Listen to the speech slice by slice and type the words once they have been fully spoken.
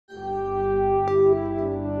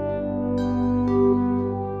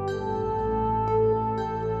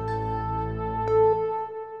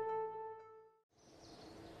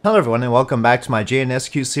Hello everyone and welcome back to my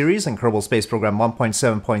JNSQ series in Kerbal Space Program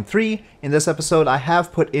 1.7.3. In this episode I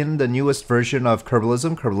have put in the newest version of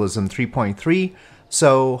Kerbalism, Kerbalism 3.3,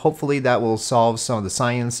 so hopefully that will solve some of the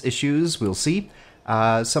science issues, we'll see.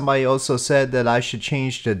 Somebody also said that I should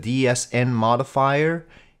change the DSN modifier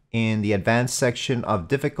in the advanced section of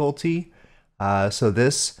difficulty, so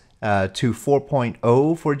this to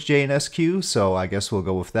 4.0 for JNSQ, so I guess we'll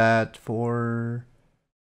go with that for...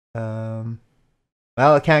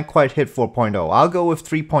 Well, I can't quite hit 4.0. I'll go with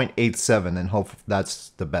 3.87 and hope that's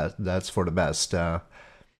the best. That's for the best. I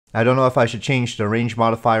don't know if I should change the range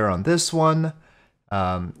modifier on this one.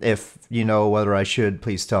 If you know whether I should,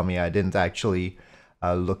 please tell me. I didn't actually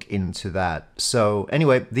look into that. So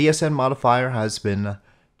anyway, the DSN modifier has been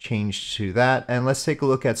changed to that. And let's take a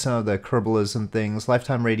look at some of the Kerbalism things.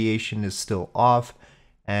 Lifetime radiation is still off.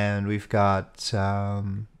 And we've got...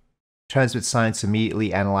 transmit science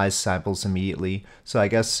immediately, analyze samples immediately. So I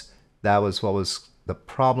guess that was what was the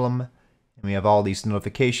problem. And we have all these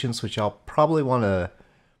notifications, which I'll probably want to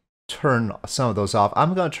turn some of those off.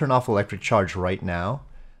 I'm going to turn off electric charge right now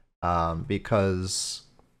because,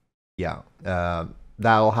 yeah,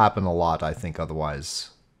 that'll happen a lot, I think, otherwise.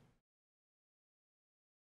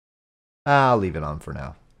 I'll leave it on for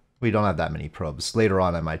now. We don't have that many probes. Later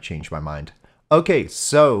on, I might change my mind. Okay,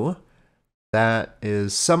 so... that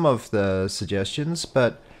is some of the suggestions,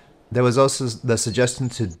 but there was also the suggestion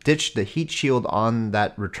to ditch the heat shield on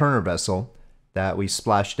that returner vessel that we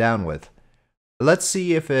splashed down with. Let's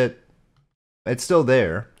see if it's still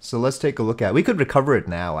there. So let's take a look at it. We could recover it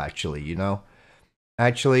now, actually, you know.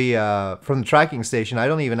 Actually, from the tracking station, I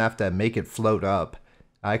don't even have to make it float up.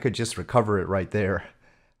 I could just recover it right there.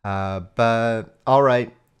 But,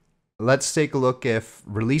 alright, let's take a look if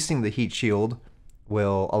releasing the heat shield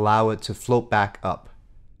will allow it to float back up.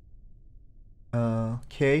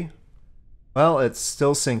 Okay. Well, it's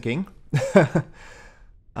still sinking.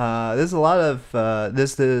 There's a lot of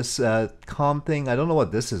this com thing. I don't know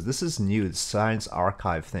what this is. This is new. The Science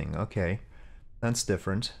Archive thing. Okay, that's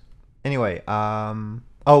different. Anyway,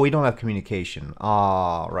 oh, we don't have communication.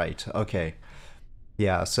 Ah, right. Okay.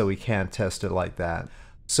 Yeah, so we can't test it like that.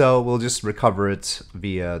 So we'll just recover it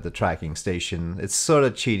via the tracking station. It's sort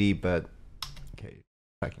of cheaty, but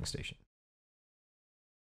tracking station.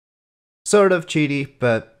 Sort of cheaty,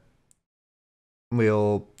 but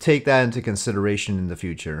we'll take that into consideration in the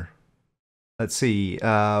future. Let's see,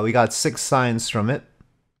 we got 6 signs from it,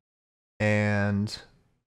 and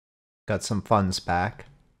got some funds back.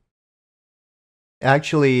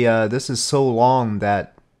 Actually, this is so long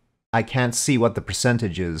that I can't see what the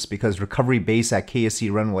percentage is, because recovery base at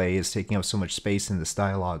KSC runway is taking up so much space in this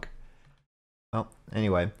dialogue. Well,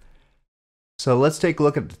 anyway. So let's take a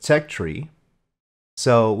look at the tech tree.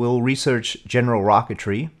 So we'll research general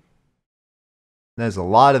rocketry. There's a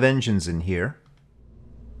lot of engines in here.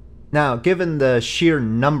 Now, given the sheer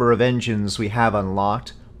number of engines we have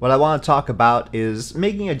unlocked, what I want to talk about is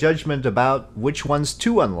making a judgment about which ones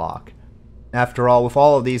to unlock. After all, with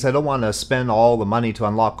all of these, I don't want to spend all the money to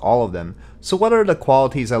unlock all of them. So what are the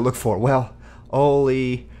qualities I look for? Well,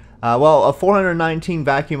 well, a 419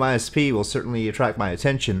 vacuum ISP will certainly attract my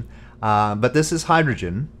attention. But this is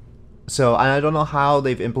hydrogen, so I don't know how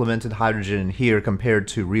they've implemented hydrogen here compared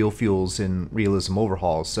to real fuels in Realism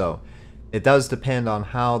Overhaul, so it does depend on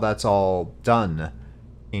how that's all done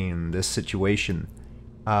in this situation.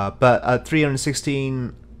 But at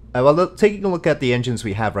 316, well, taking a look at the engines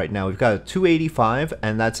we have right now, we've got a 285,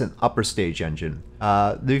 and that's an upper stage engine.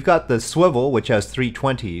 We've got the swivel, which has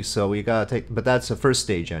 320, so we gotta take, but that's a first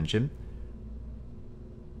stage engine.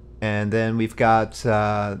 And then we've got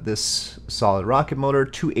this solid rocket motor.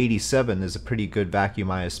 287 is a pretty good vacuum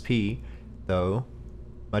ISP, though.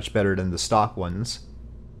 Much better than the stock ones.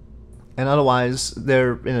 And otherwise,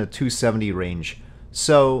 they're in a 270 range.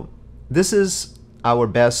 So this is our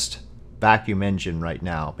best vacuum engine right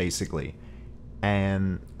now, basically.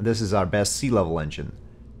 And this is our best sea level engine.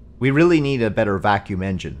 We really need a better vacuum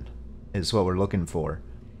engine, is what we're looking for.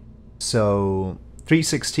 So...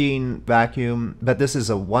 316 vacuum, but this is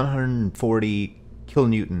a 140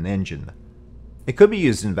 kilonewton engine. It could be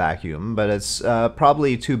used in vacuum, but it's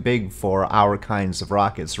probably too big for our kinds of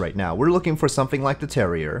rockets right now. We're looking for something like the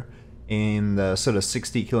Terrier in the sort of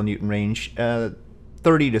 60 kilonewton range.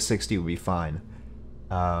 30 to 60 would be fine.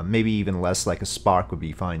 Maybe even less, like a Spark would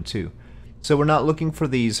be fine too. So we're not looking for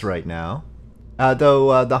these right now.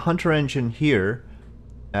 Though the Hunter engine here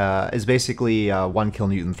is basically a 1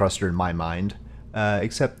 kilonewton thruster in my mind.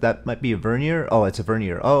 Except that might be a vernier. Oh, it's a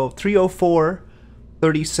vernier. Oh, 304,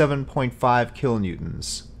 37.5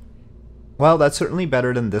 kilonewtons. Well, that's certainly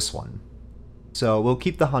better than this one. So we'll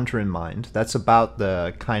keep the Hunter in mind. That's about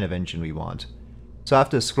the kind of engine we want. So I have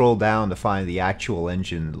to scroll down to find the actual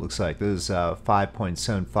engine. It looks like this is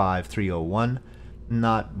 5.75301.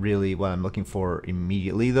 Not really what I'm looking for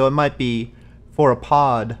immediately, though it might be for a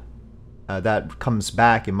pod that comes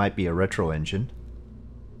back. It might be a retro engine.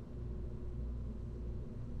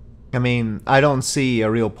 I mean, I don't see a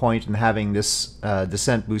real point in having this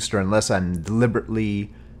descent booster unless I'm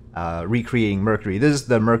deliberately recreating Mercury. This is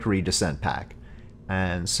the Mercury descent pack,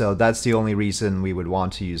 and so that's the only reason we would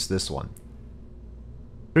want to use this one.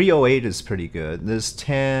 308 is pretty good. This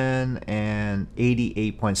 10 and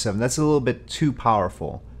 88.7. That's a little bit too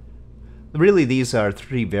powerful. Really, these are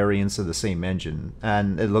three variants of the same engine,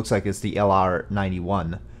 and it looks like it's the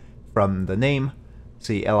LR91 from the name.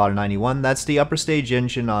 See, LR91, that's the upper stage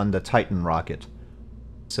engine on the Titan rocket.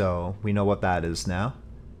 So we know what that is now.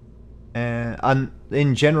 And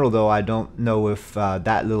in general, though, I don't know if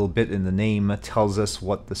that little bit in the name tells us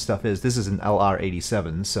what the stuff is. This is an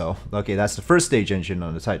LR87, so okay, that's the first stage engine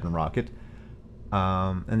on the Titan rocket.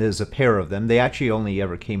 And there's a pair of them. They actually only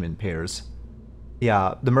ever came in pairs.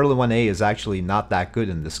 Yeah, the Merlin 1A is actually not that good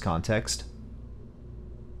in this context.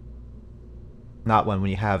 Not when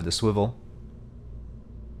you have the swivel.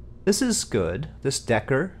 This is good. This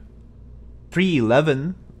Decker,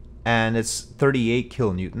 311, and it's 38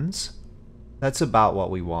 kilonewtons. That's about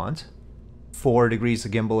what we want. 4 degrees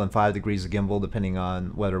of gimbal and 5 degrees of gimbal, depending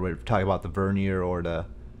on whether we're talking about the vernier or the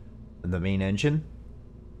main engine.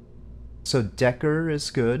 So Decker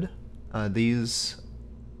is good. These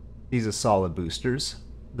are solid boosters.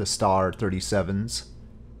 The Star 37s.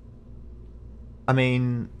 I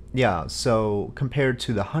mean, yeah. So compared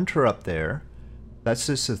to the Hunter up there, that's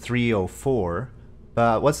just a 304.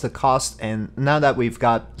 But what's the cost? And now that we've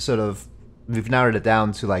got we've narrowed it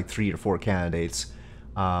down to like 3 or 4 candidates,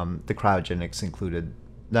 the cryogenics included.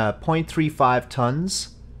 0.35 tons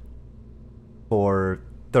for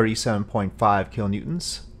 37.5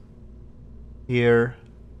 kilonewtons. Here,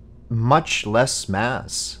 much less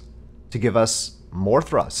mass to give us more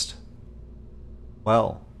thrust.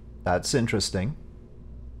 Well, that's interesting.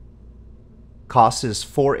 Cost is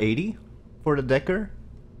 480 for the Decker.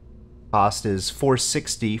 Cost is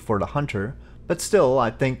 460 for the Hunter. But still,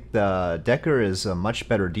 I think the Decker is a much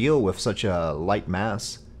better deal with such a light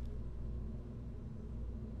mass.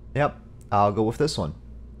 Yep, I'll go with this one.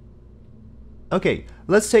 Okay,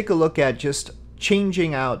 let's take a look at just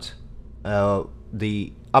changing out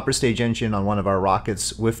the upper stage engine on one of our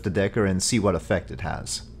rockets with the Decker and see what effect it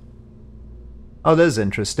has. Oh, this is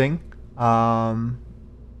interesting.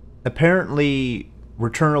 Apparently,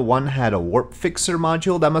 Returnal 1 had a warp fixer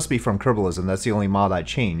module. That must be from Kerbalism. That's the only mod I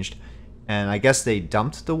changed. And I guess they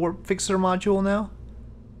dumped the warp fixer module now.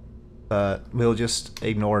 But we'll just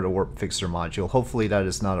ignore the warp fixer module. Hopefully that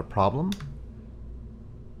is not a problem.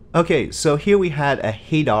 Okay, so here we had a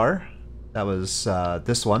Hadar. That was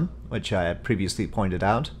this one, which I had previously pointed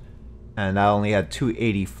out. And I only had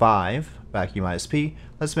 285 vacuum ISP.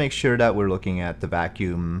 Let's make sure that we're looking at the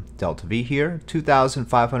vacuum delta V here.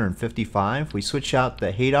 2,555. We switch out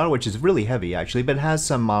the Hadar, which is really heavy actually, but it has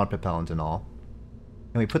some monopropellant and all.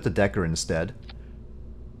 And we put the Decker instead.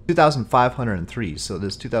 2,503. So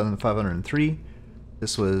this 2,503.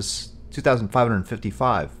 This was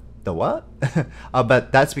 2,555. The what?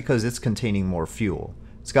 But that's because it's containing more fuel.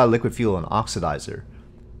 It's got liquid fuel and oxidizer.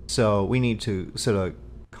 So we need to sort of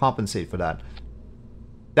compensate for that.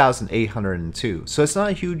 1,802. So it's not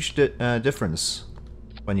a huge difference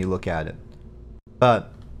when you look at it.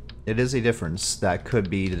 But it is a difference that could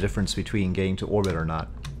be the difference between getting to orbit or not.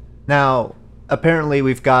 Now, apparently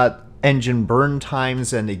we've got engine burn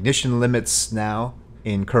times and ignition limits now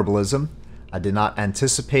in Kerbalism. I did not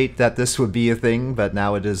anticipate that this would be a thing, but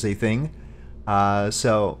now it is a thing.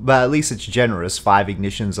 But at least it's generous. 5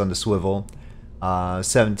 ignitions on the swivel,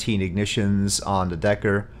 17 ignitions on the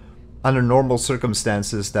Decker. Under normal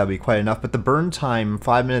circumstances, that would be quite enough, but the burn time,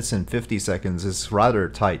 5 minutes and 50 seconds, is rather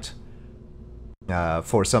tight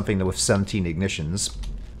for something with 17 ignitions.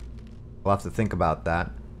 We'll have to think about that.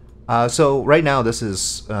 So right now, this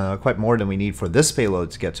is quite more than we need for this payload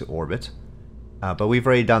to get to orbit. But we've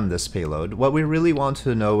already done this payload. What we really want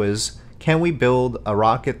to know is, can we build a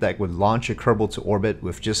rocket that would launch a Kerbal to orbit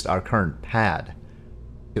with just our current pad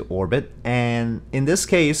to orbit? And in this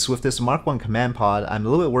case, with this Mark 1 command pod, I'm a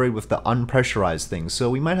little bit worried with the unpressurized thing. So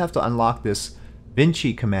we might have to unlock this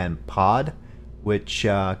Vinci command pod, which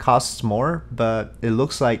costs more, but it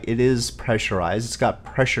looks like it is pressurized. It's got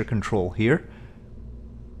pressure control here.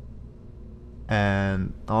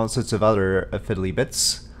 And all sorts of other fiddly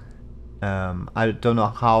bits. I don't know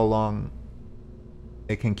how long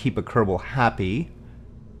it can keep a Kerbal happy.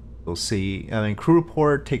 We'll see. I mean, crew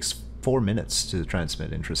report takes 4 minutes to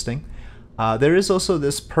transmit. Interesting. There is also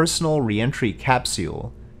this personal reentry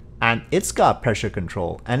capsule, and it's got pressure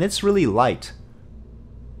control, and it's really light.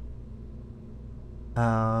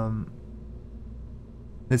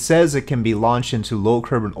 It says it can be launched into low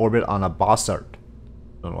Kerbin orbit on a Bossart.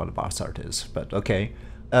 I don't know what a Bossart is, but okay.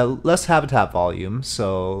 Less habitat volume,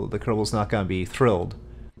 so the Kerbal's not going to be thrilled.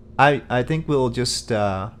 I think we'll just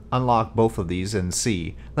unlock both of these and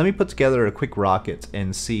see. Let me put together a quick rocket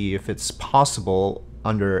and see if it's possible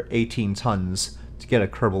under 18 tons to get a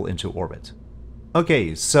Kerbal into orbit.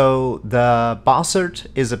 Okay, so the Bossart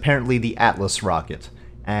is apparently the Atlas rocket.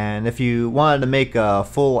 And if you wanted to make a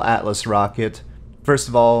full Atlas rocket, first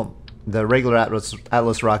of all, the regular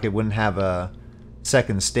Atlas rocket wouldn't have a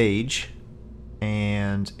second stage,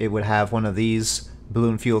 and it would have one of these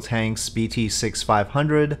balloon fuel tanks,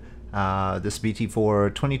 BT-6500, this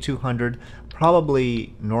BT-4-2200.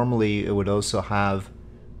 Probably, normally, it would also have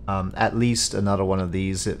at least another one of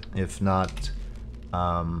these, if not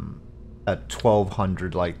at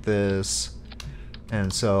 1200 like this.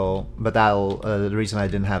 And so, but that'll, the reason I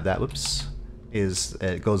didn't have that, whoops, is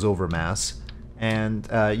it goes over mass. And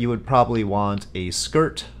you would probably want a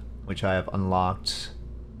skirt, which I have unlocked,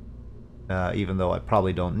 even though I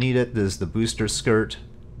probably don't need it. This is the booster skirt.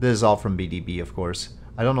 This is all from BDB, of course.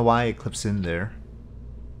 I don't know why it clips in there.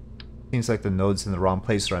 Seems like the node's in the wrong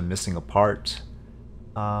place, or I'm missing a part.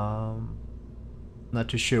 Not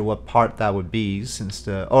too sure what part that would be, since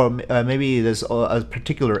the... or maybe there's a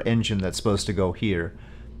particular engine that's supposed to go here.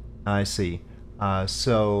 I see.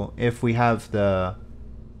 So if we have the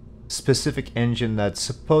specific engine that's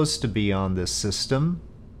supposed to be on this system,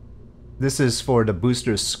 this is for the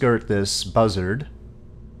booster skirt, this buzzard.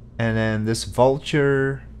 And then this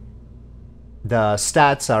vulture, the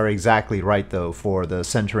stats are exactly right though for the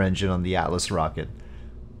center engine on the Atlas rocket.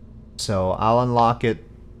 So I'll unlock it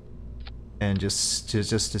and just to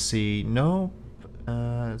see. No,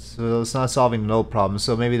 so it's not solving the node problem,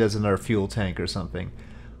 so maybe there's another fuel tank or something.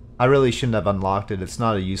 I really shouldn't have unlocked it. It's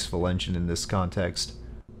not a useful engine in this context.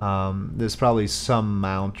 There's probably some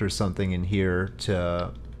mount or something in here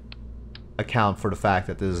to account for the fact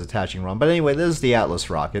that this is attaching wrong. But anyway, this is the Atlas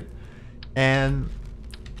rocket, and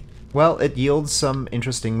well, it yields some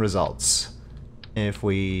interesting results. If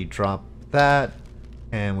we drop that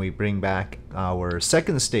and we bring back our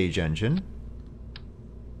second stage engine,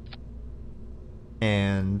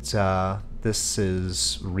 and this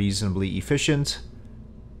is reasonably efficient.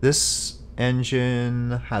 This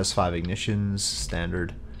engine has 5 ignitions,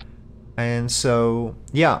 standard. And so,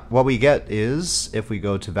 yeah, what we get is, if we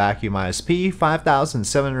go to vacuum ISP,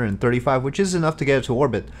 5,735, which is enough to get it to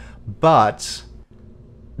orbit, but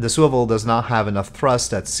the swivel does not have enough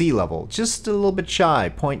thrust at sea level, just a little bit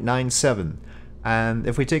shy, 0.97. And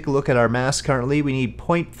if we take a look at our mass currently, we need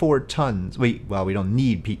 0.4 tons. Well, we don't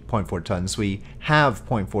need 0.4 tons, we have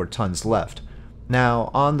 0.4 tons left. Now,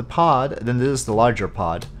 on the pod, then this is the larger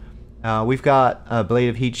pod, we've got a blade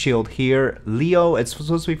of heat shield here. Leo, it's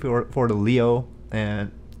supposed to be for the Leo,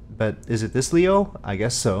 but is it this Leo? I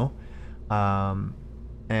guess so. And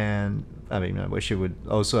I mean, I wish it would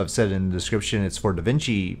also have said in the description it's for Da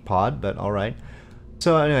Vinci pod, but alright.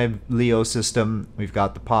 So anyway, Leo system, we've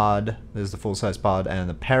got the pod, this is the full-size pod, and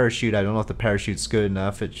the parachute. I don't know if the parachute's good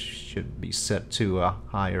enough. It should be set to a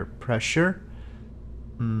higher pressure.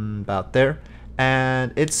 About there.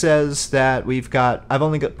 And it says that we've got, I've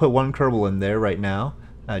only put one Kerbal in there right now,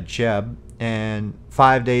 Jeb, and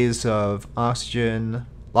 5 days of oxygen,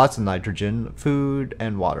 lots of nitrogen, food,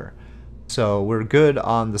 and water. So we're good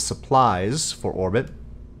on the supplies for orbit,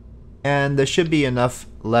 and there should be enough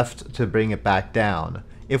left to bring it back down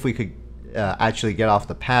if we could actually get off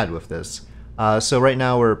the pad with this. So right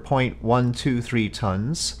now we're 0.123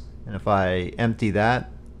 tons, and if I empty that,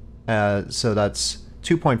 so that's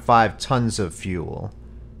 2.5 tons of fuel.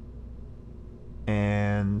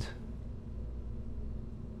 And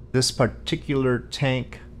this particular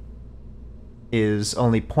tank is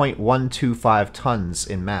only 0.125 tons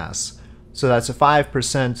in mass. So that's a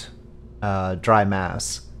 5% dry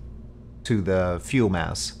mass to the fuel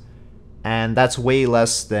mass. And that's way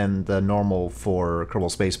less than the normal for Kerbal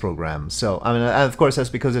Space Program. So, I mean, of course, that's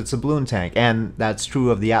because it's a balloon tank. And that's true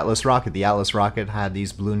of the Atlas rocket. The Atlas rocket had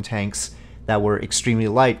these balloon tanks that were extremely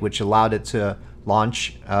light, which allowed it to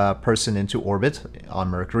launch a person into orbit on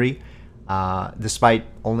Mercury, despite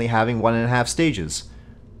only having 1.5 stages.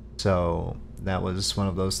 So that was one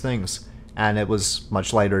of those things. And it was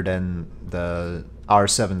much lighter than the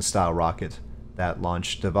R7 style rocket that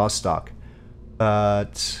launched the Vostok.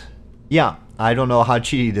 But yeah, I don't know how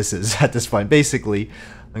cheaty this is at this point. Basically,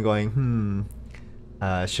 I'm going,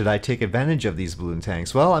 Should I take advantage of these balloon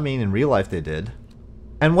tanks? Well, I mean, in real life they did.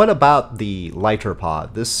 And what about the lighter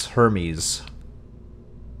pod, this Hermes?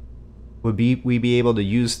 Would we be able to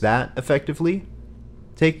use that effectively?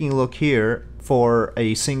 Taking a look here, for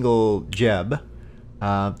a single Jeb,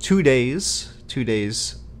 2 days,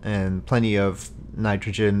 and plenty of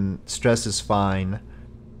nitrogen, stress is fine,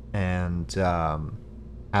 and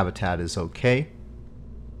habitat is okay.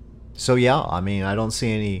 So yeah, I mean, I don't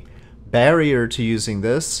see any barrier to using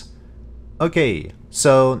this. Okay,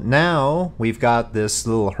 so now we've got this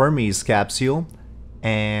little Hermes capsule,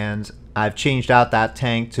 and I've changed out that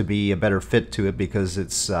tank to be a better fit to it because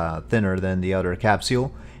it's thinner than the other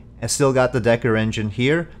capsule. I still got the Decker engine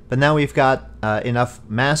here, but now we've got enough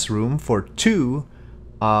mass room for 2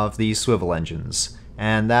 of these swivel engines,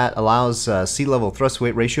 and that allows a sea level thrust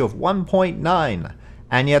weight ratio of 1.9,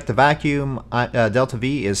 and yet the vacuum delta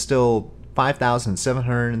V is still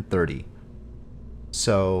 5,730.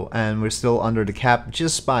 So, and we're still under the cap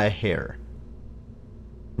just by a hair.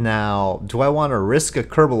 Now, do I want to risk a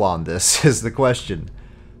Kerbal on this is the question.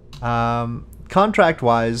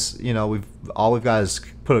 Contract-wise, you know, all we've got is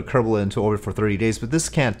put a Kerbal into orbit for 30 days, but this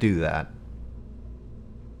can't do that.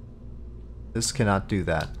 This cannot do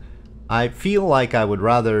that. I feel like I would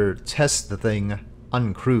rather test the thing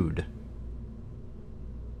uncrewed.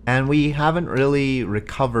 And we haven't really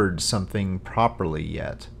recovered something properly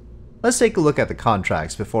yet. Let's take a look at the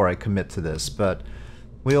contracts before I commit to this, but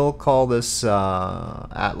we'll call this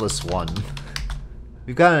Atlas 1.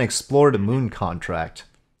 We've got an Explore the Moon contract.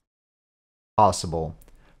 Possible.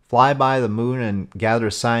 Fly by the moon and gather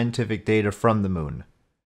scientific data from the moon.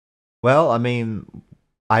 Well, I mean,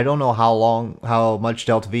 I don't know how much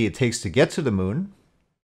delta V it takes to get to the moon,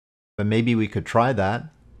 but maybe we could try that.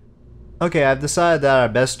 Okay, I've decided that our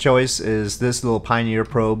best choice is this little Pioneer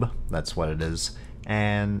probe. That's what it is.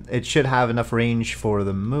 And it should have enough range for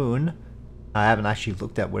the moon. I haven't actually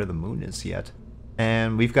looked at where the moon is yet.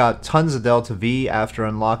 And we've got tons of delta V after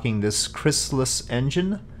unlocking this chrysalis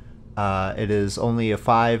engine. It is only a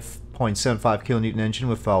 5.75 kilonewton engine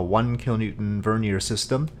with a 1 kilonewton vernier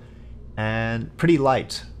system. And pretty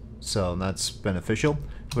light, so that's beneficial.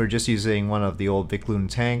 We're just using one of the old Vicloon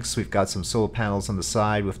tanks. We've got some solar panels on the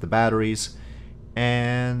side with the batteries.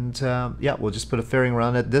 And yeah, we'll just put a fairing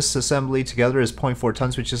around it. This assembly together is 0.4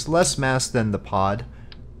 tons, which is less mass than the pod.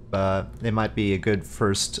 But it might be a good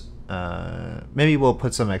first... maybe we'll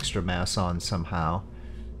put some extra mass on somehow.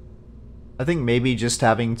 I think maybe just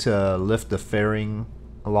having to lift the fairing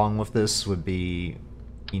along with this would be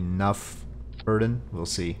enough burden. We'll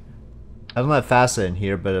see. I don't have FASA in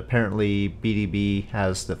here, but apparently BDB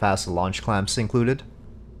has the FASA launch clamps included.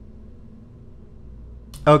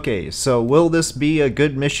 Okay, so will this be a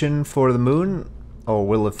good mission for the moon, or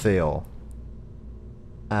will it fail?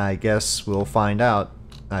 I guess we'll find out.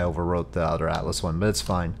 I overwrote the other Atlas one, but it's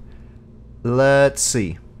fine. Let's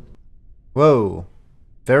see. Whoa,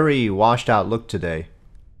 very washed out look today.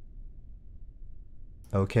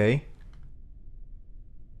 Okay.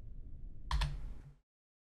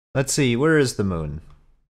 Let's see, where is the moon?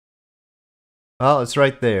 Well, it's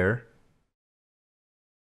right there.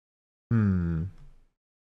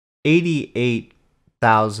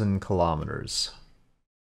 88,000 kilometers.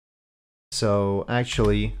 So,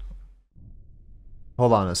 actually,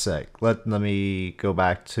 hold on a sec. Let me go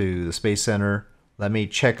back to the Space Center. Let me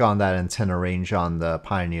check on that antenna range on the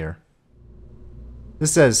Pioneer.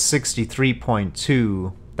 This says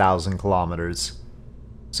 63.2 thousand kilometers.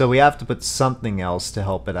 So we have to put something else to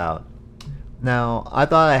help it out. Now, I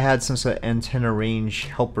thought I had some sort of antenna range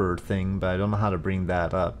helper thing, but I don't know how to bring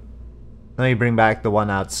that up. Let me bring back the one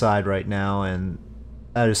outside right now, and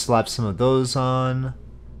I just slap some of those on.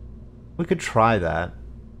 We could try that.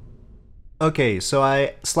 Okay, so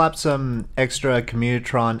I slapped some extra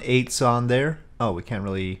Commutron 8s on there. Oh, we can't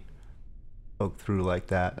really poke through like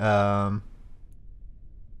that.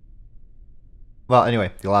 Well,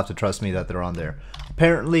 anyway, you'll have to trust me that they're on there.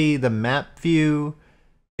 Apparently, the map view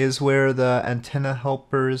is where the antenna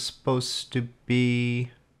helper is supposed to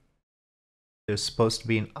be. There's supposed to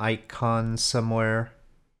be an icon somewhere.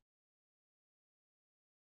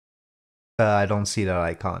 I don't see that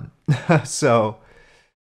icon. So,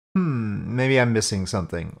 maybe I'm missing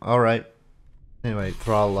something. Alright. Anyway,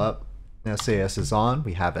 throttle up. SAS is on.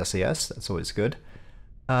 We have SAS. That's always good.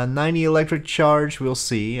 90 electric charge, we'll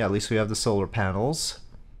see. At least we have the solar panels.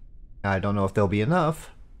 I don't know if they'll be enough.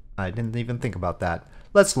 I didn't even think about that.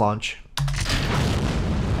 Let's launch.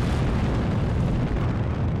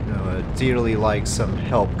 You know, I'd dearly like some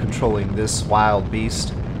help controlling this wild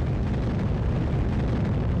beast.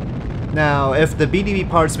 Now, if the BDB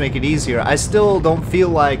parts make it easier, I still don't feel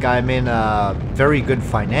like I'm in a very good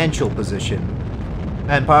financial position.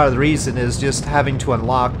 And part of the reason is just having to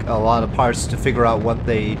unlock a lot of parts to figure out what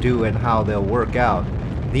they do and how they'll work out.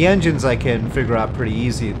 The engines I can figure out pretty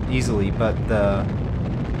easily, but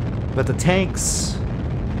the tanks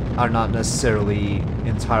are not necessarily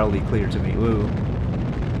entirely clear to me. Ooh.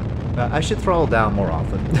 I should throttle down more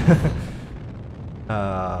often.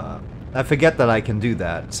 I forget that I can do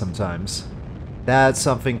that sometimes. That's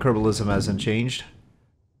something Kerbalism hasn't changed.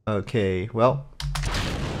 Okay, well,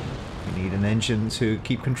 we need an engine to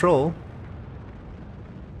keep control.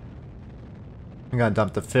 I'm gonna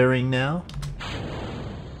dump the fairing now.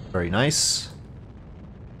 Very nice.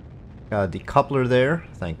 Got a decoupler there,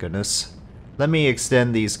 thank goodness. Let me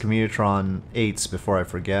extend these Commutron 8s before I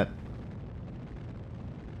forget.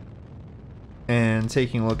 And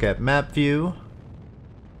taking a look at map view.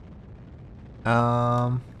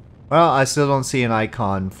 Well, I still don't see an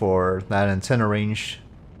icon for that antenna range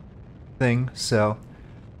thing, so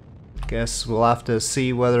guess we'll have to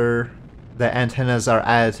see whether the antennas are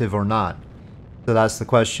additive or not. So that's the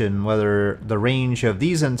question, whether the range of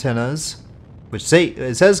these antennas, which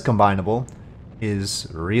it says combinable, is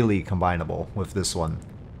really combinable with this one,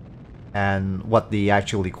 and what the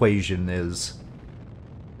actual equation is.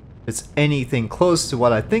 If it's anything close to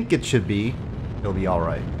what I think it should be, it'll be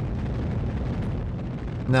alright.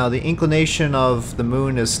 Now, the inclination of the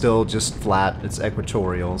moon is still just flat, it's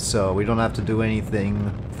equatorial, so we don't have to do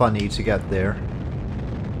anything funny to get there.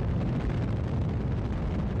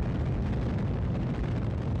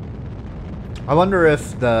 I wonder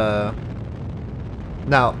if the...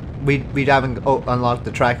 Now, we haven't unlocked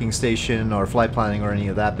the tracking station or flight planning or any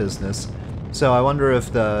of that business, so I wonder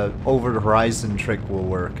if the over-the-horizon trick will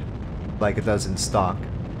work, like it does in stock.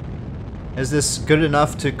 Is this good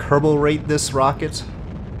enough to Kerbal rate this rocket?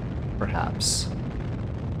 Perhaps.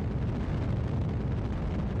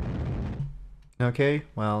 Okay,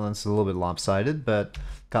 well, that's a little bit lopsided, but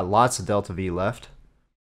got lots of Delta V left.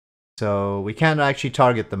 So we can't actually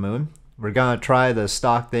target the moon. We're gonna try the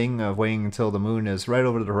stock thing of waiting until the moon is right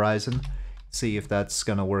over the horizon. See if that's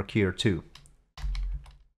gonna work here too.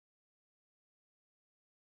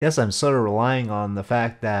 Guess I'm sort of relying on the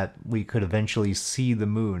fact that we could eventually see the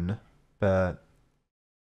moon, but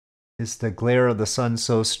is the glare of the sun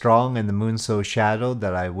so strong and the moon so shadowed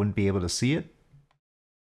that I wouldn't be able to see it?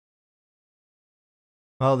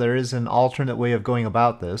 Well, there is an alternate way of going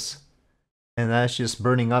about this, and that's just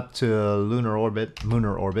burning up to a lunar orbit.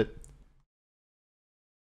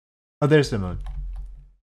 Oh, there's the moon.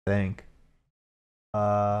 I think.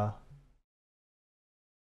 Thought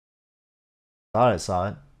I saw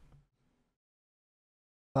it.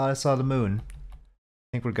 Thought I saw the moon. I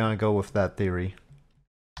think we're gonna go with that theory.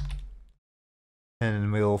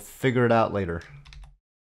 And we'll figure it out later.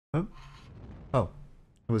 Oh,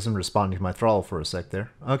 I wasn't responding to my throttle for a sec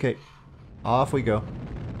there. Okay, off we go.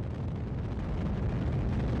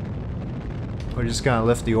 We're just gonna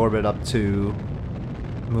lift the orbit up to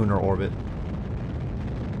lunar orbit.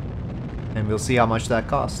 And we'll see how much that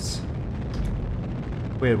costs.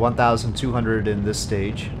 We had 1,200 in this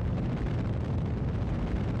stage.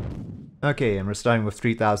 Okay, and we're starting with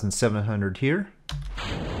 3,700 here.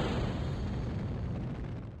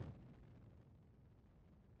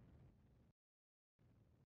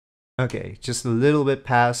 Okay, just a little bit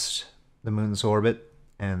past the moon's orbit,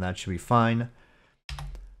 and that should be fine.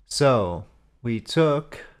 So, we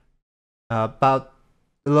took about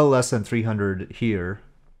a little less than 300 here.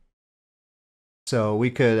 So we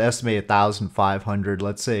could estimate 1,500,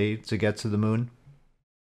 let's say, to get to the moon.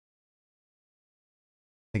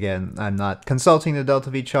 Again, I'm not consulting the Delta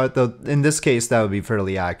V chart, though in this case that would be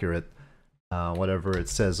fairly accurate. Whatever it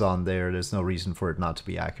says on there, there's no reason for it not to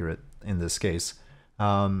be accurate in this case.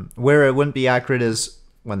 Where it wouldn't be accurate is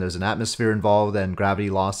when there's an atmosphere involved and gravity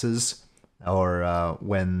losses, or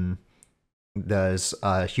when there's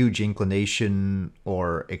a huge inclination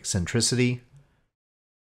or eccentricity.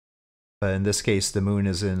 But in this case, the moon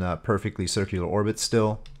is in a perfectly circular orbit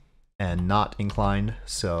still, and not inclined,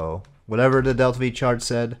 so whatever the Delta V chart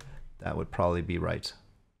said, that would probably be right.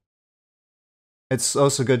 It's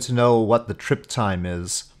also good to know what the trip time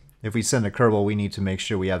is. If we send a Kerbal, we need to make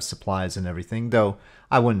sure we have supplies and everything, though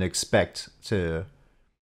I wouldn't expect to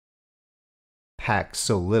pack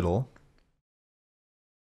so little.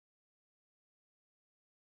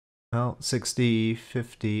 Well, 60,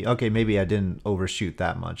 50... Okay, maybe I didn't overshoot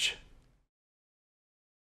that much.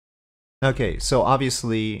 Okay, so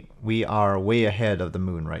obviously we are way ahead of the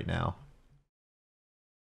moon right now.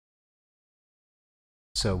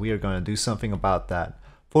 So we are going to do something about that.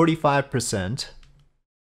 45%.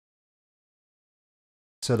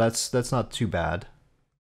 So that's not too bad.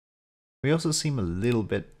 We also seem a little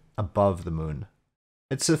bit above the moon.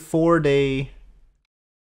 It's a 4-day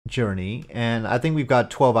journey, and I think we've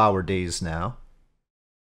got 12-hour days now.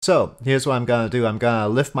 So, here's what I'm gonna do. I'm gonna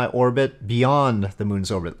lift my orbit beyond the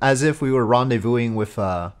moon's orbit, as if we were rendezvousing with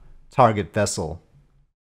a target vessel.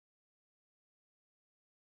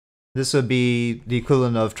 This would be the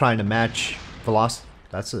equivalent of trying to match velocity.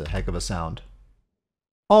 That's a heck of a sound.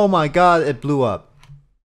 Oh my god, it blew up.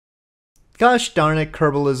 Gosh darn it,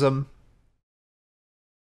 Kerbalism.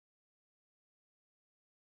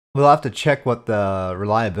 We'll have to check what the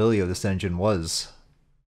reliability of this engine was.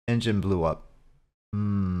 Engine blew up.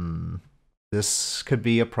 This could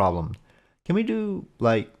be a problem. Can we do,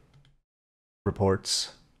 like,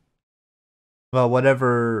 reports? Well,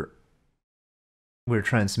 whatever we're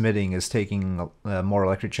transmitting is taking more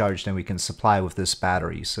electric charge than we can supply with this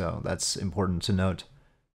battery, so that's important to note.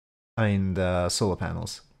 I mean, the solar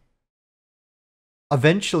panels.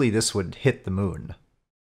 Eventually this would hit the moon.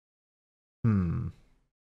 You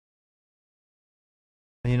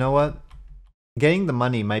know what? Getting the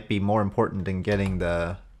money might be more important than getting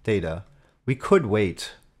the data. We could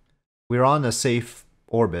wait. We're on a safe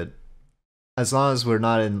orbit. As long as we're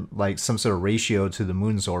not in, like, some sort of ratio to the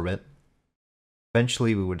moon's orbit.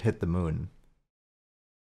 Eventually we would hit the moon.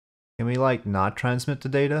 Can we, like, not transmit the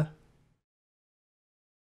data?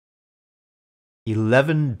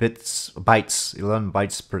 11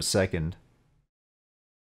 bytes per second.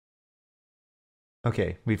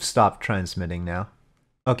 Okay, we've stopped transmitting now.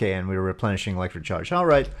 Okay, and we're replenishing electric charge.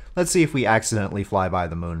 Alright, let's see if we accidentally fly by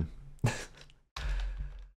the moon.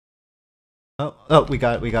 oh, we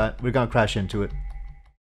got it. We're gonna crash into it.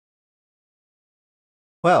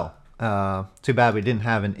 Well, too bad we didn't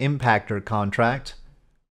have an impactor contract.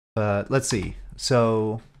 But let's see.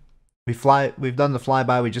 So we've done the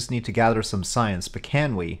flyby, we just need to gather some science, but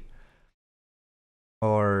can we?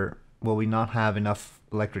 Or will we not have enough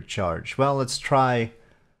electric charge? Well, let's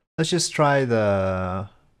just try the...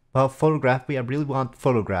 Well, photograph. I really want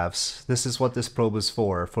photographs. This is what this probe is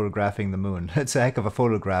for, photographing the moon. It's a heck of a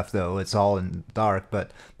photograph, though. It's all in dark,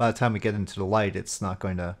 but by the time we get into the light, it's not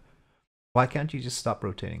going to... Why can't you just stop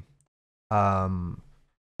rotating?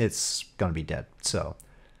 It's gonna be dead, so...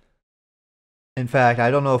 In fact,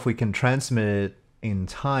 I don't know if we can transmit it in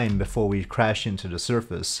time before we crash into the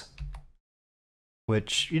surface.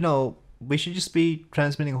 Which, you know, we should just be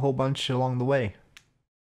transmitting a whole bunch along the way.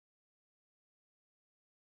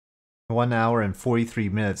 1 hour and 43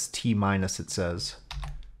 minutes T-minus, it says.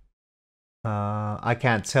 I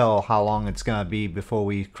can't tell how long it's gonna be before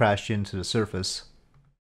we crash into the surface.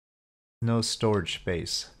 No storage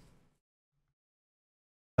space.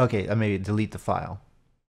 Okay, I may delete the file.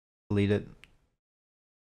 Delete it.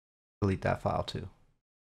 Delete that file too.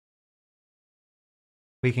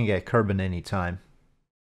 We can get Kerbin anytime.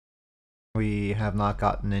 We have not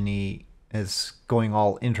gotten any... It's going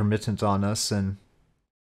all intermittent on us, and...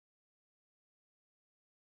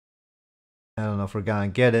 I don't know if we're gonna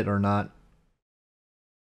get it or not.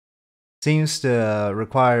 Seems to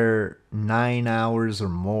require 9 hours or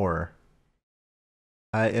more.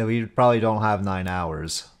 We probably don't have 9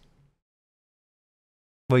 hours.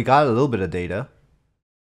 We got a little bit of data.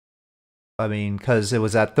 I mean, because it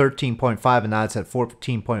was at 13.5 and now it's at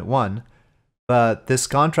 14.1. But this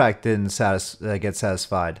contract didn't get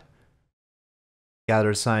satisfied.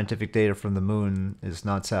 Gather scientific data from the moon is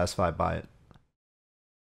not satisfied by it.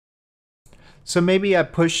 So maybe I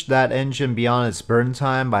pushed that engine beyond its burn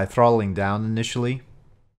time by throttling down initially.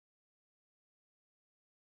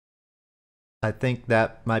 I think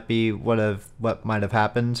that might be what might have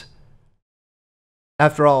happened.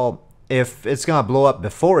 After all, if it's gonna blow up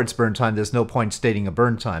before its burn time, there's no point stating a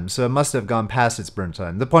burn time, so it must have gone past its burn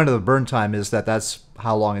time. The point of the burn time is that that's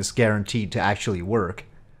how long it's guaranteed to actually work.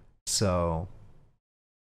 So,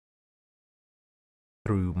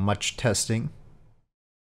 through much testing.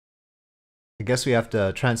 I guess we have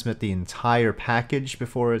to transmit the entire package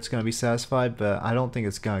before it's going to be satisfied, but I don't think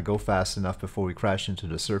it's going to go fast enough before we crash into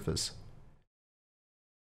the surface.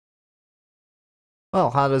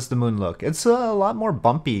 Well, how does the moon look? It's a lot more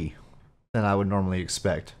bumpy than I would normally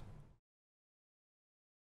expect.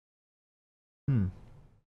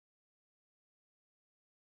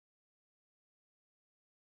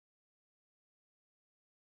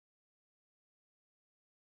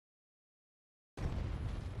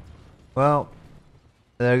 Well,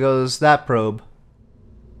 there goes that probe.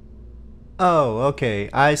 Oh, okay,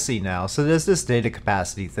 I see now. So there's this data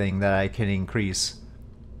capacity thing that I can increase.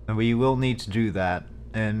 And we will need to do that.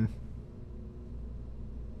 And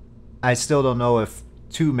I still don't know if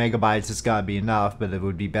 2 megabytes is gotta be enough, but it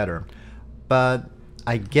would be better. But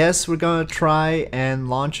I guess we're gonna try and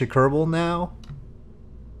launch a Kerbal now.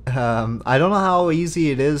 I don't know how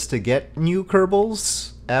easy it is to get new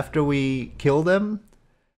Kerbals after we kill them.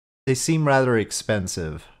 They seem rather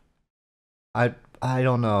expensive. I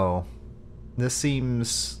don't know. This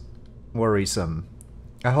seems worrisome.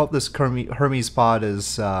 I hope this Hermes pod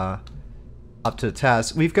is up to the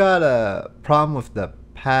task. We've got a problem with the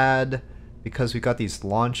pad because we've got these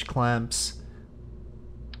launch clamps.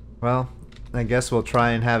 Well, I guess we'll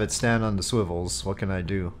try and have it stand on the swivels. What can I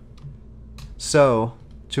do? So,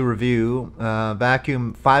 to review,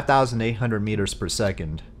 vacuum 5,800 meters per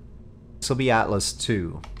second. This will be Atlas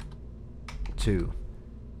 2.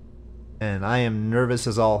 And I am nervous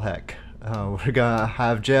as all heck. We're gonna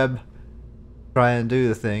have Jeb try and do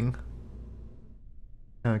the thing.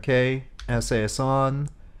 Okay, SAS on,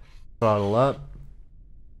 throttle up,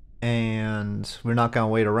 and we're not gonna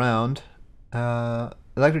wait around.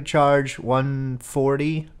 Electric charge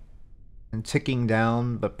 140 and ticking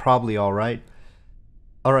down, but probably alright.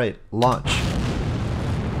 Alright, launch.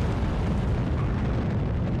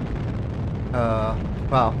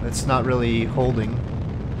 Wow, it's not really holding.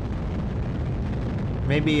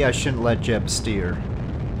 Maybe I shouldn't let Jeb steer.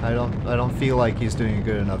 I don't feel like he's doing a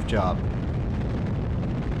good enough job.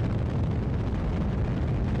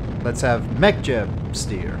 Let's have Mech Jeb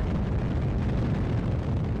steer.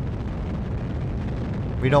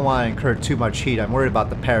 We don't want to incur too much heat. I'm worried about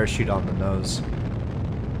the parachute on the nose.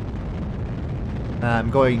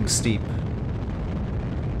 I'm going steep.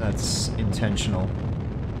 That's intentional.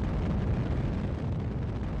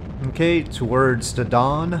 Okay, towards the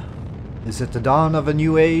dawn. Is it the dawn of a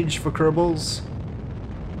new age for Kerbals?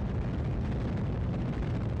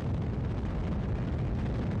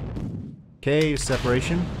 Okay,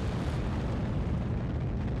 separation.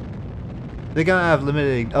 They're gonna have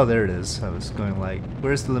limited... Oh, there it is. I was going like...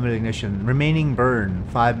 Where's the limited ignition? Remaining burn.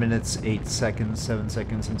 5 minutes, 8 seconds, 7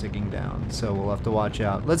 seconds, and ticking down. So we'll have to watch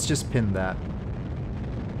out. Let's just pin that.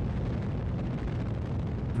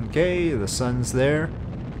 Okay, the sun's there.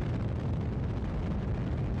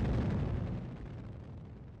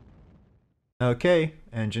 Okay,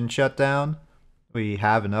 engine shutdown. We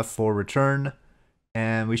have enough for return.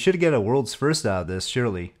 And we should get a world's first out of this,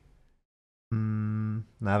 surely.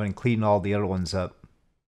 I haven't cleaned all the other ones up.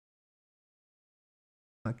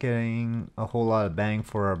 Not getting a whole lot of bang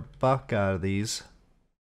for our buck out of these.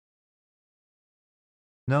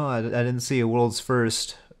 No, I didn't see a world's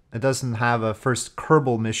first. It doesn't have a first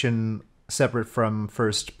Kerbal mission separate from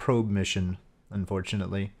first probe mission,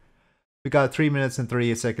 unfortunately. We got 3 minutes and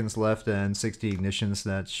 38 seconds left and 60 ignitions.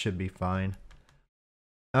 That should be fine.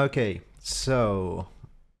 Okay, so...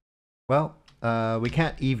 Well, we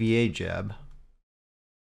can't EVA Jeb.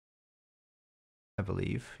 I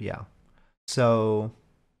believe, yeah. So...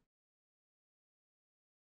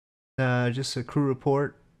 just a crew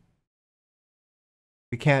report.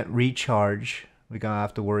 We can't recharge. We're gonna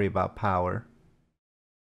have to worry about power.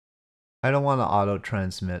 I don't want to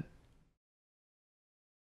auto-transmit.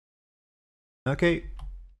 Okay.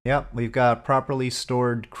 Yep, we've got a properly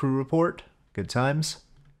stored crew report. Good times.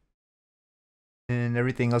 And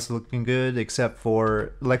everything else is looking good, except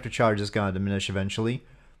for electric charge is gonna diminish eventually.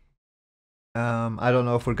 I don't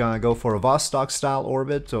know if we're gonna go for a Vostok style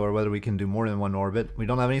orbit or whether we can do more than one orbit. We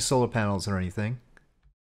don't have any solar panels or anything.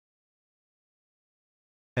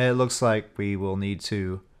 And it looks like we will need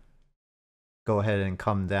to go ahead and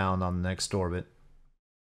come down on the next orbit.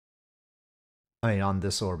 I mean, on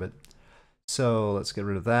this orbit. So let's get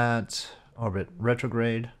rid of that. Orbit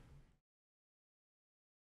retrograde.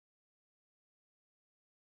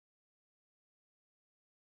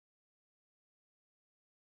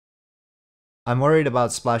 I'm worried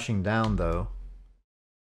about splashing down though.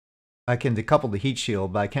 I can decouple the heat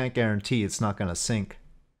shield, but I can't guarantee it's not gonna sink.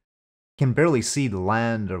 Can barely see the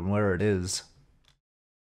land or where it is.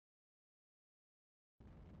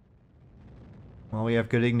 Well, we have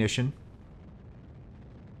good ignition.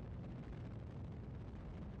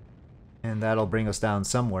 And that'll bring us down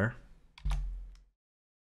somewhere.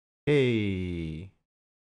 Hey.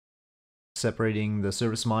 Separating the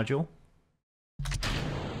service module.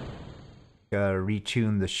 Gotta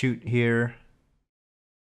retune the chute here.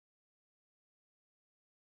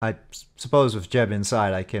 I suppose with Jeb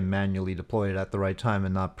inside I can manually deploy it at the right time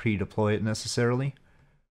and not pre-deploy it necessarily.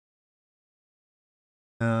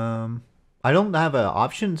 I don't have an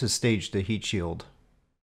option to stage the heat shield.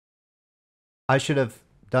 I should have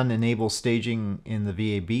done enable staging in the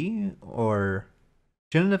VAB, or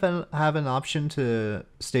shouldn't it have an option to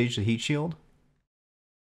stage the heat shield?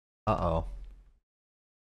 Uh-oh.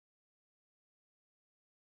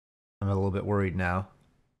 I'm a little bit worried now.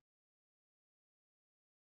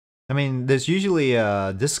 I mean, there's usually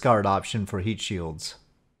a discard option for heat shields,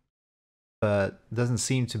 but doesn't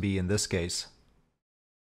seem to be in this case.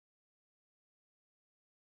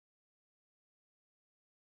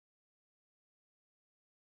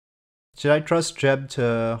 Should I trust Jeb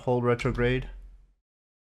to hold retrograde?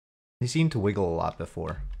 He seemed to wiggle a lot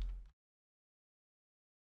before.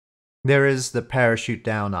 There is the parachute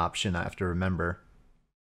down option I have to remember.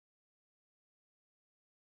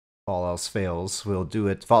 If all else fails, we'll do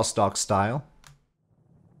it Vostok style.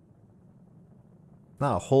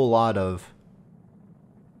 Not a whole lot of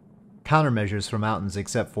countermeasures for mountains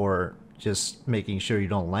except for just making sure you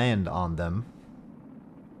don't land on them.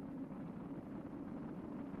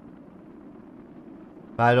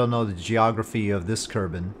 I don't know the geography of this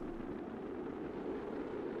Kerbin.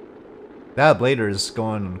 That blader is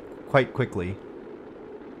going quite quickly.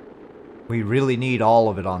 We really need all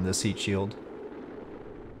of it on this heat shield.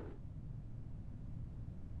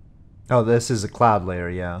 Oh, this is a cloud layer,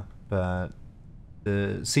 yeah, but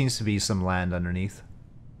there seems to be some land underneath.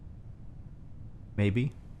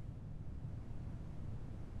 Maybe.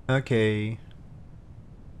 Okay.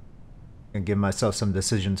 Gonna give myself some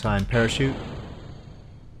decision time. Parachute.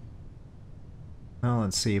 Well,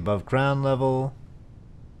 let's see, above ground level.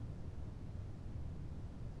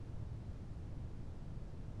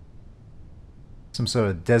 Some sort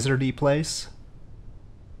of deserty place.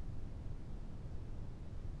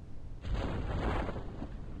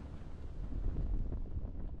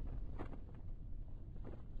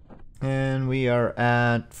 And we are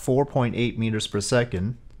at 4.8 meters per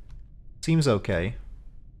second. Seems okay.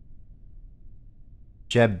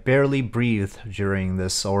 Jeb barely breathed during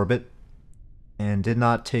this orbit and did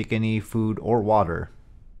not take any food or water.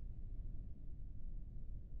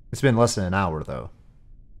 It's been less than an hour though.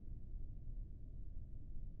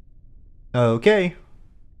 Okay.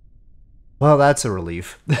 Well, that's a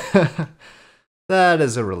relief. That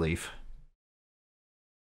is a relief.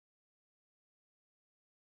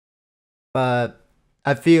 But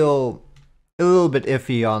I feel a little bit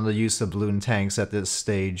iffy on the use of balloon tanks at this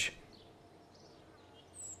stage.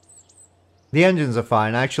 The engines are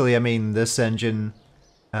fine. Actually, I mean, this engine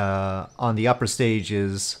on the upper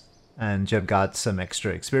stages, and Jeb got some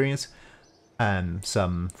extra experience, and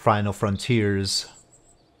some Final Frontiers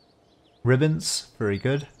ribbons. Very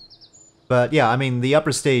good. But yeah, I mean, the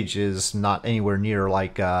upper stage is not anywhere near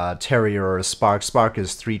like Terrier or Spark. Spark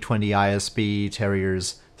is 320 ISB,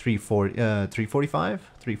 Terrier's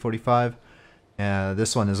 345?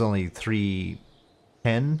 This one is only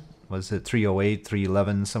 310. Was it 308,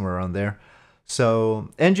 311, somewhere around there. So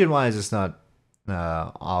engine-wise, it's not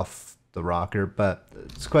off the rocker. But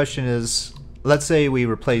the question is, let's say we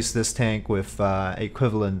replace this tank with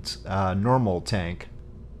equivalent normal tank.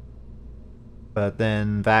 But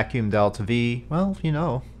then vacuum delta V, well, you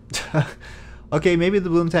know. Okay, maybe the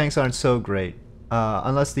balloon tanks aren't so great.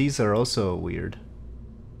 Unless these are also weird.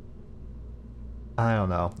 I don't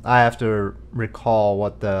know. I have to recall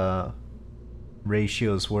what the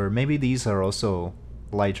ratios were. Maybe these are also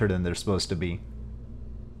lighter than they're supposed to be.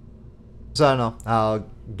 So I don't know. I'll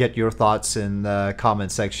get your thoughts in the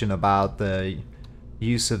comment section about the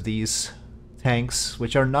use of these tanks,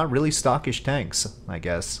 which are not really stockish tanks, I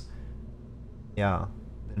guess. Yeah,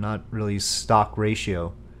 they're not really stock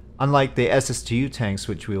ratio. Unlike the SSTU tanks,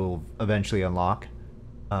 which we will eventually unlock,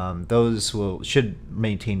 those should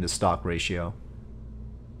maintain the stock ratio.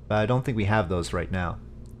 But I don't think we have those right now.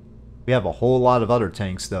 We have a whole lot of other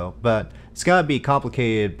tanks though, but it's gonna be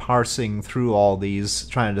complicated parsing through all these,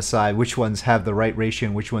 trying to decide which ones have the right ratio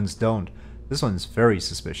and which ones don't. This one's very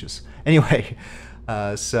suspicious. Anyway,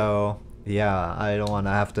 so yeah, I don't want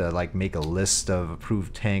to have to like make a list of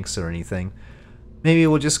approved tanks or anything. Maybe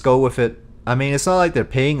we'll just go with it. I mean, it's not like they're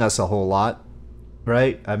paying us a whole lot,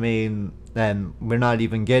 right? I mean, and we're not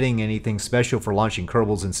even getting anything special for launching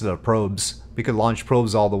Kerbals instead of probes. We could launch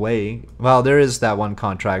probes all the way. Well, there is that one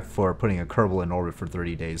contract for putting a Kerbal in orbit for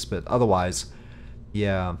 30 days, but otherwise,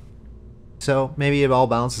 yeah. So maybe it all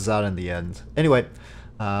balances out in the end. Anyway,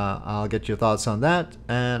 I'll get your thoughts on that,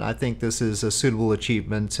 and I think this is a suitable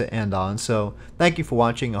achievement to end on. So thank you for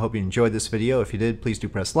watching. I hope you enjoyed this video. If you did, please do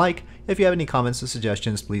press like. If you have any comments or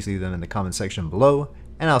suggestions, please leave them in the comment section below,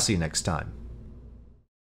 and I'll see you next time.